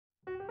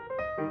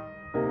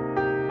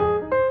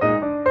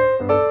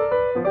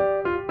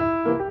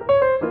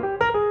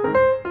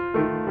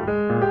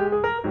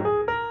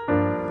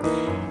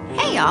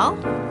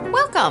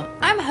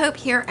Hope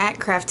here at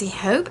Crafty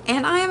Hope,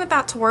 and I am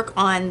about to work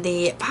on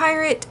the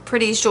Pirate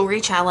Pretties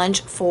Jewelry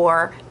Challenge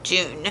for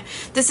June.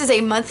 This is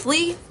a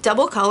monthly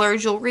double color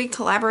jewelry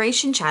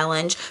collaboration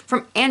challenge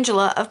from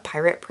Angela of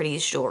Pirate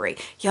Pretties Jewelry.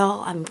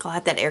 Y'all, I'm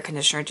glad that air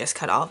conditioner just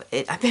cut off.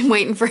 I've been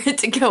waiting for it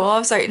to go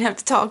off so I didn't have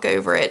to talk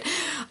over it.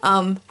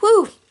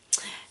 Whew.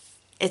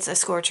 It's a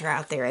scorcher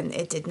out there and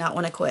it did not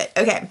want to quit.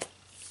 Okay.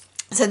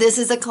 So this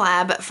is a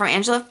collab from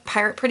Angela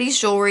Pirate Pretties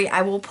Jewelry.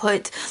 I will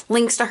put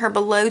links to her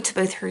below to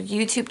both her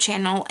YouTube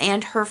channel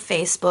and her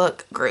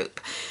Facebook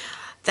group.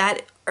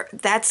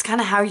 That's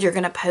kind of how you're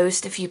going to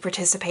post if you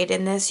participate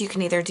in this. You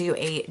can either do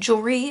a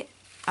jewelry,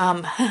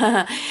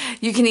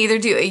 you can either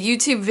do a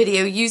YouTube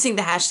video using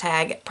the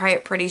hashtag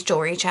Pirate Pretties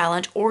Jewelry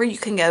Challenge, or you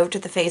can go to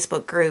the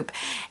Facebook group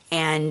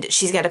and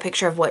she's got a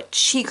picture of what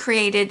she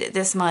created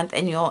this month,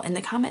 and you'll in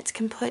the comments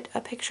can put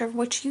a picture of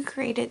what you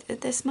created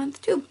this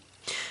month too.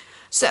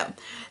 So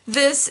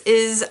this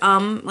is,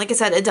 like I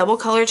said, a double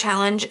color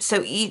challenge.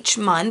 So each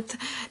month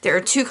there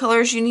are 2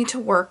 colors you need to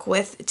work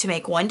with to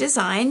make one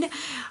design.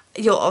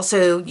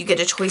 You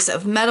get a choice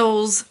of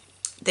metals.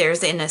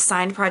 There's an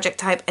assigned project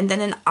type and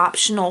then an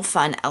optional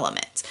fun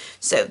element.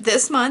 So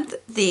this month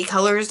the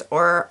colors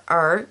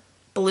are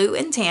blue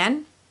and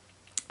tan.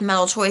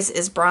 Metal choice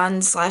is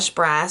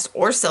bronze/brass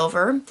or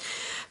silver.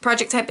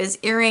 Project type is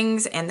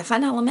earrings, and the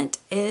fun element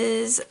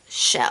is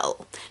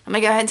shell. I'm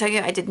gonna go ahead and tell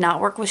you I did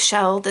not work with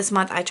shell this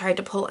month. I tried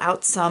to pull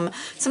out some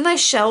nice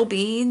shell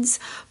beads,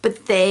 but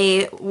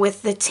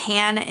with the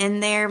tan in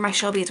there, my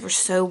shell beads were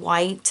so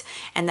white,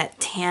 and that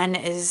tan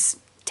is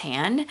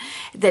tan,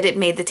 that it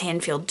made the tan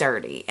feel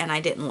dirty, and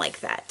I didn't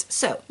like that.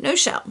 So no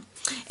shell.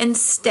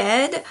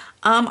 Instead,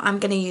 I'm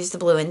going to use the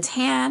blue and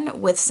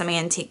tan with some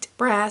antiqued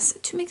brass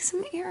to make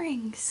some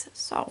earrings.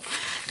 So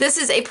this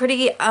is a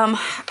pretty, I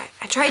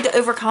tried to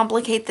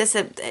overcomplicate this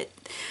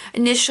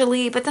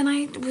initially, but then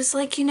I was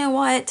like, you know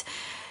what?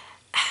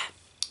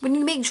 When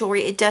you make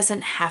jewelry, it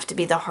doesn't have to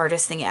be the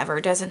hardest thing ever.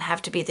 It doesn't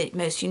have to be the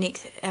most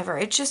unique ever.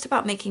 It's just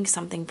about making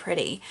something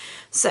pretty.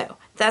 So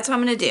that's what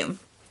I'm going to do.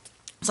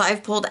 So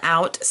I've pulled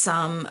out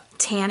some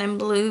tan and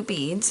blue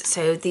beads.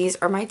 So these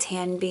are my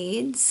tan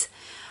beads.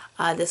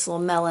 This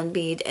little melon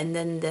bead, and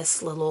then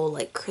this little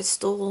like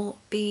crystal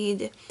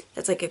bead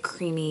that's like a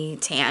creamy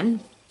tan,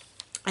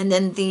 and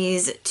then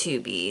these 2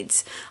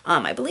 beads.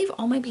 I believe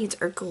all my beads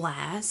are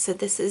glass, so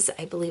this is,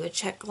 I believe, a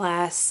check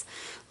glass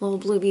little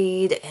blue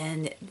bead,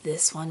 and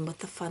this one with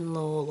the fun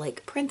little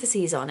like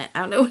parentheses on it.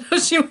 I don't know what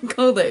else you would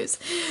call those.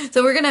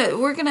 So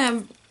we're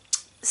gonna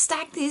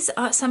stack these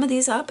some of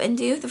these up and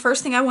do the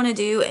first thing I want to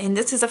do, and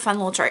this is a fun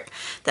little trick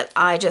that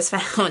I just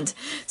found.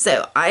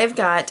 So I've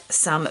got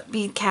some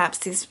bead caps,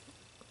 these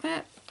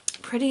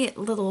pretty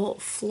little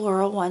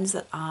floral ones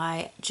that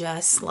I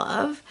just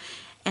love,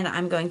 and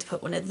I'm going to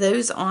put one of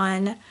those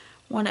on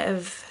one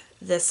of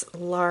this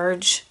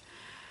large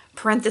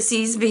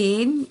parentheses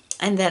bead,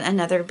 and then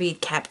another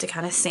bead cap to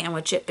kind of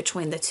sandwich it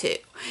between the 2.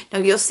 Now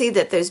you'll see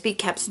that those bead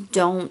caps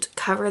don't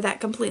cover that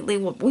completely.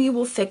 We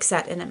will fix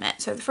that in a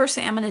minute. So the first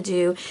thing I'm going to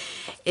do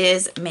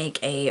is make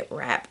a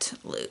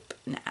wrapped loop.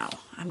 Now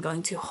I'm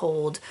going to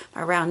hold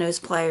my round nose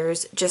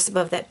pliers just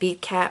above that bead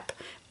cap,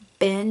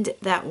 bend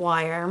that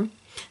wire,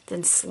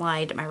 then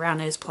slide my round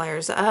nose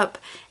pliers up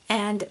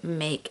and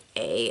make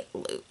a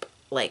loop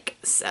like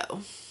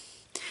so.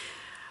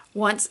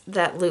 Once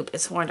that loop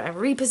is formed, I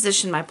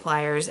reposition my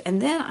pliers,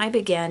 and then I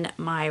begin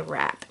my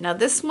wrap. Now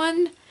this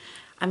one,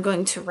 I'm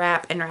going to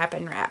wrap and wrap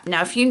and wrap.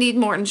 Now if you need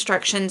more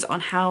instructions on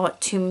how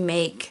to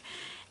make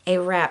a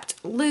wrapped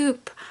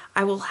loop,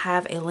 I will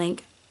have a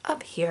link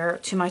up here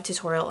to my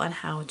tutorial on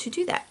how to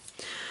do that.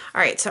 All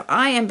right, so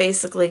I am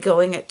basically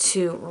going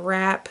to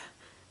wrap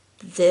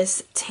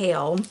this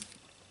tail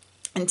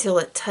until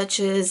it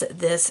touches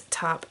this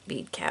top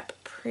bead cap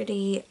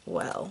pretty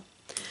well.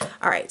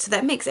 All right, so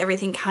that makes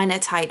everything kind of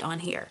tight on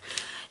here.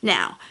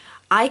 Now,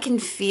 I can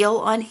feel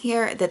on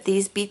here that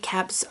these bead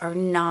caps are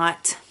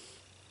not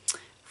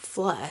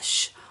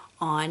flush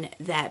on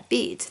that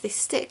bead. So they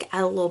stick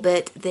out a little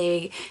bit.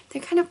 They're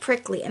kind of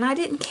prickly, and I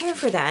didn't care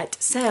for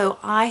that. So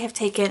I have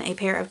taken a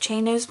pair of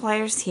chain nose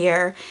pliers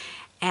here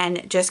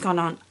and just gone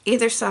on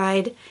either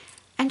side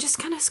and just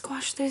kind of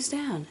squashed those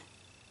down.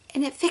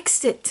 And it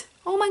fixed it.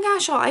 Oh my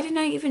gosh, y'all, I did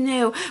not even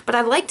know. But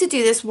I like to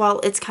do this while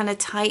it's kind of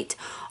tight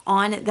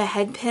on the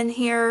head pin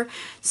here,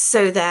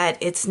 so that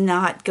it's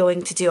not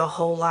going to do a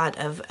whole lot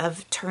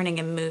of turning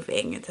and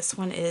moving. This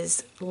one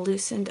is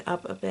loosened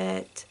up a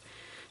bit,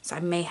 so I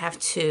may have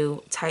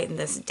to tighten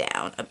this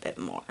down a bit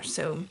more.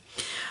 So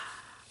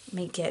let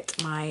me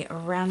get my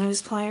round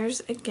nose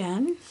pliers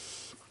again.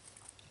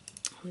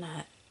 I'm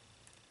gonna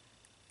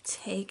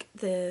take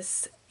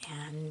this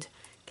and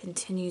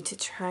continue to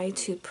try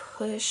to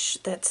push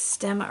that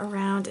stem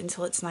around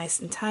until it's nice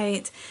and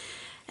tight.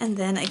 And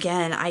then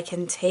again, I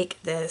can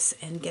take this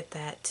and get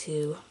that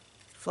to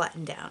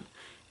flatten down.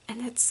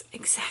 And that's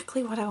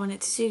exactly what I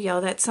wanted to do,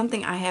 y'all. That's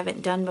something I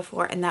haven't done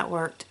before, and that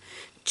worked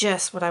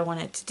just what I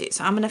wanted to do.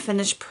 So I'm going to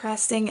finish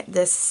pressing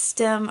this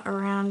stem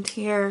around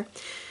here,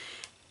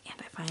 And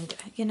I find,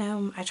 you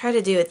know, I try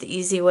to do it the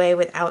easy way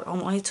without all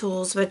my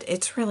tools, but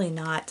it's really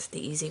not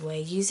the easy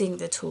way. Using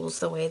the tools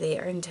the way they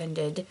are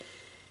intended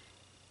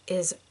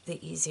is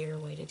the easier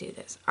way to do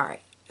this. All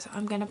right, so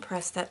I'm going to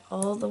press that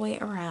all the way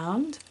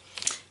around.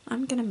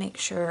 I'm going to make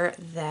sure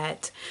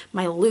that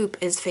my loop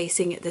is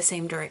facing the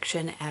same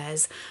direction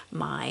as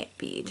my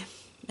bead.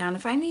 Now,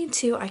 if I need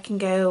to, I can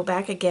go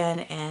back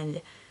again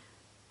and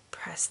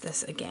press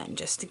this again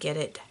just to get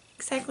it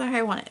exactly how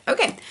I want it.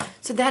 Okay,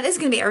 so that is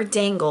going to be our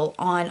dangle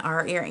on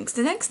our earrings.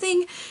 The next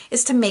thing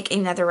is to make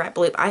another wrap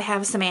loop. I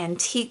have some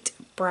antiqued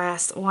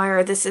brass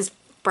wire. This is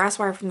brass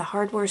wire from the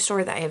hardware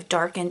store that I have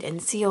darkened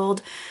and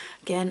sealed.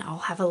 Again, I'll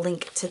have a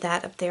link to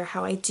that up there,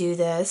 how I do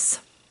this.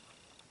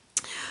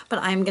 But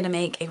I'm going to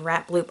make a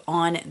wrap loop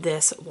on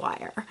this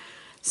wire.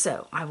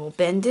 So I will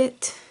bend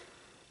it,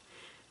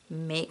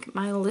 make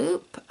my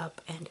loop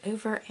up and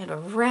over and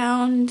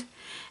around.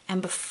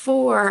 And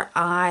before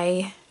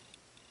I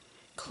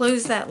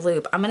close that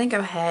loop, I'm going to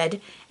go ahead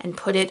and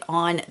put it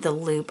on the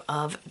loop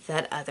of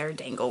that other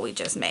dangle we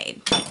just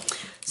made.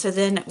 So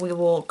then we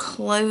will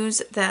close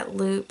that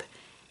loop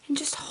and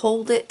just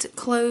hold it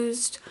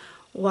closed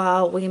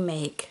while we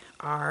make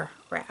our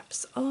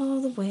wraps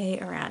all the way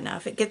around. Now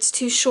if it gets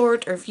too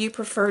short, or if you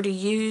prefer to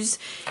use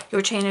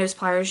your chain nose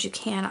pliers, you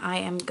can. I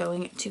am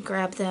going to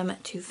grab them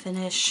to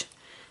finish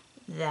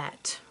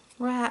that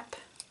wrap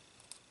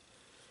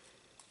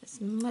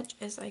as much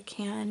as I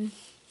can.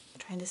 I'm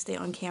trying to stay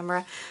on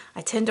camera.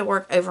 I tend to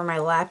work over my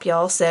lap,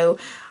 y'all, so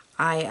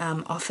I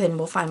often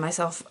will find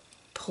myself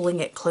pulling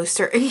it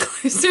closer and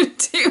closer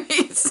to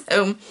me,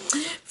 so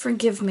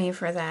forgive me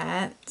for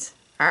that.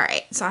 All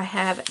right, so I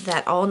have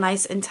that all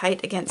nice and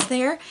tight against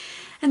there.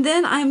 And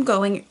then I'm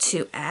going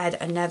to add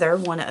another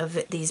one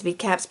of these bead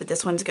caps, but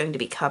this one's going to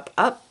be cup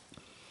up,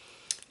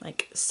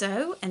 like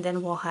so. And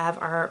then we'll have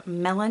our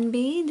melon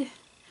bead.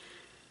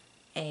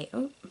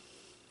 Oh,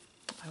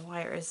 my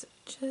wire is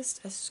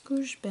just a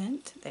scoosh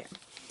bent. There.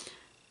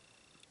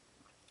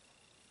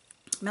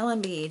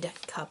 Melon bead,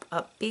 cup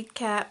up bead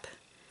cap,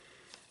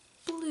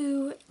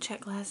 blue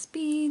check glass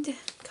bead,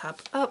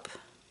 cup up,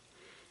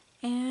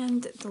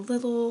 and the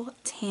little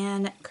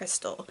tan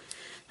crystal.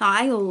 Now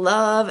I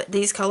love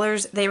these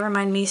colors. They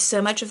remind me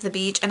so much of the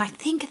beach, and I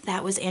think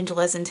that was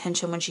Angela's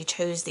intention when she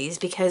chose these,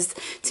 because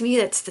to me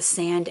that's the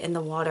sand and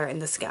the water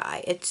and the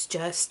sky. It's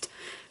just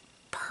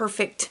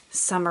perfect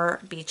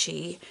summer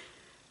beachy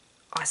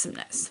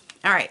awesomeness.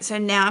 All right, so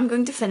now I'm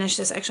going to finish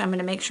this. Actually, I'm going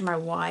to make sure my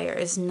wire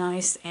is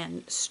nice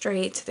and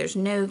straight. There's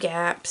no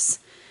gaps.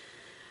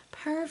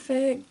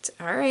 Perfect.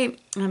 All right,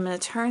 I'm going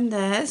to turn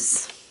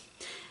this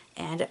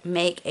and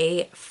make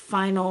a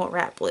final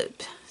wrap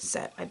loop.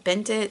 So I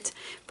bent it,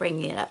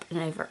 bringing it up and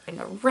over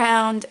and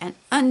around and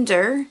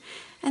under,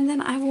 and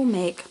then I will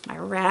make my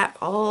wrap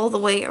all the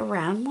way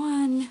around.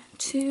 1,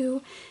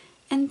 2,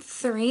 and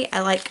 3.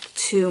 I like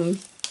to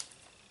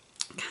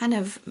kind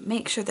of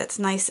make sure that's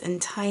nice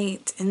and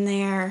tight in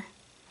there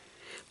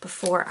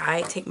before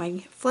I take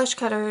my flush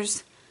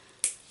cutters,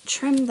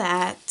 trim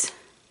that,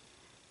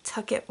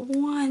 tuck it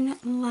one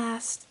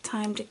last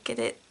time to get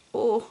it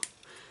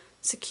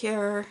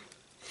secure.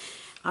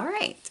 All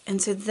right,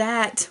 and so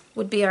that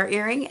would be our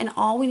earring, and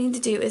all we need to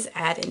do is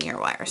add an ear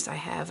wire. So I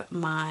have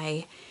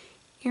my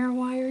ear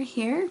wire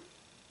here.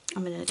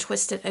 I'm going to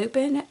twist it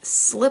open,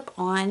 slip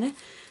on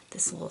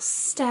this little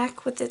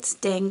stack with its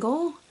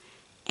dangle,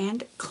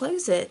 and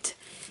close it.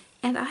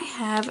 And I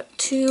have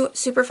 2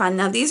 super fun.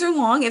 Now these are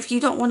long. If you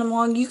don't want them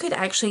long, you could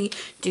actually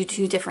do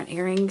 2 different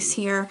earrings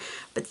here.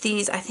 But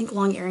these, I think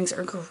long earrings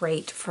are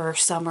great for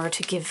summer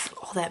to give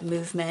all that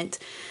movement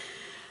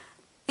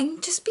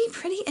and just be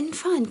pretty and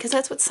fun, because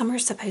that's what summer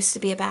is supposed to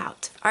be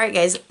about. All right,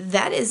 guys,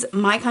 that is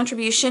my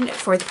contribution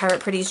for the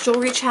Pirate Pretties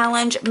Jewelry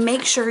Challenge.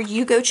 Make sure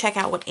you go check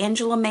out what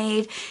Angela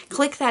made.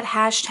 Click that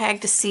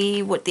hashtag to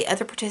see what the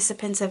other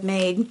participants have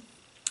made.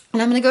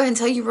 And I'm going to go ahead and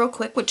tell you real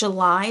quick what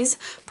July's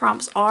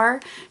prompts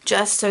are,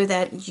 just so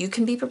that you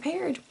can be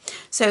prepared.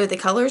 So the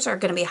colors are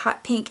going to be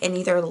hot pink and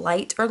either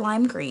light or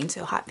lime green,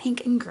 so hot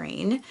pink and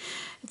green.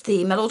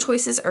 The metal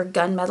choices are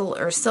gunmetal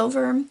or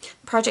silver.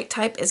 Project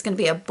type is going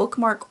to be a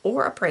bookmark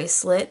or a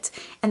bracelet.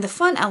 And the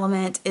fun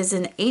element is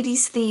an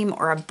 80s theme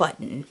or a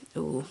button.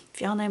 Ooh, if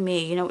y'all know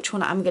me, you know which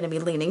one I'm going to be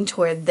leaning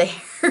toward there.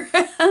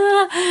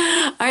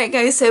 All right,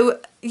 guys, so,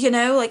 you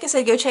know, like I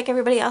said, go check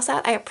everybody else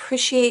out. I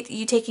appreciate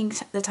you taking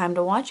the time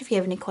to watch. If you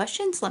have any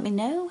questions, let me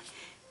know.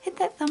 Hit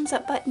that thumbs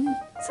up button,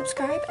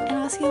 subscribe, and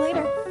I'll see you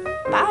later.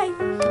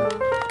 Bye.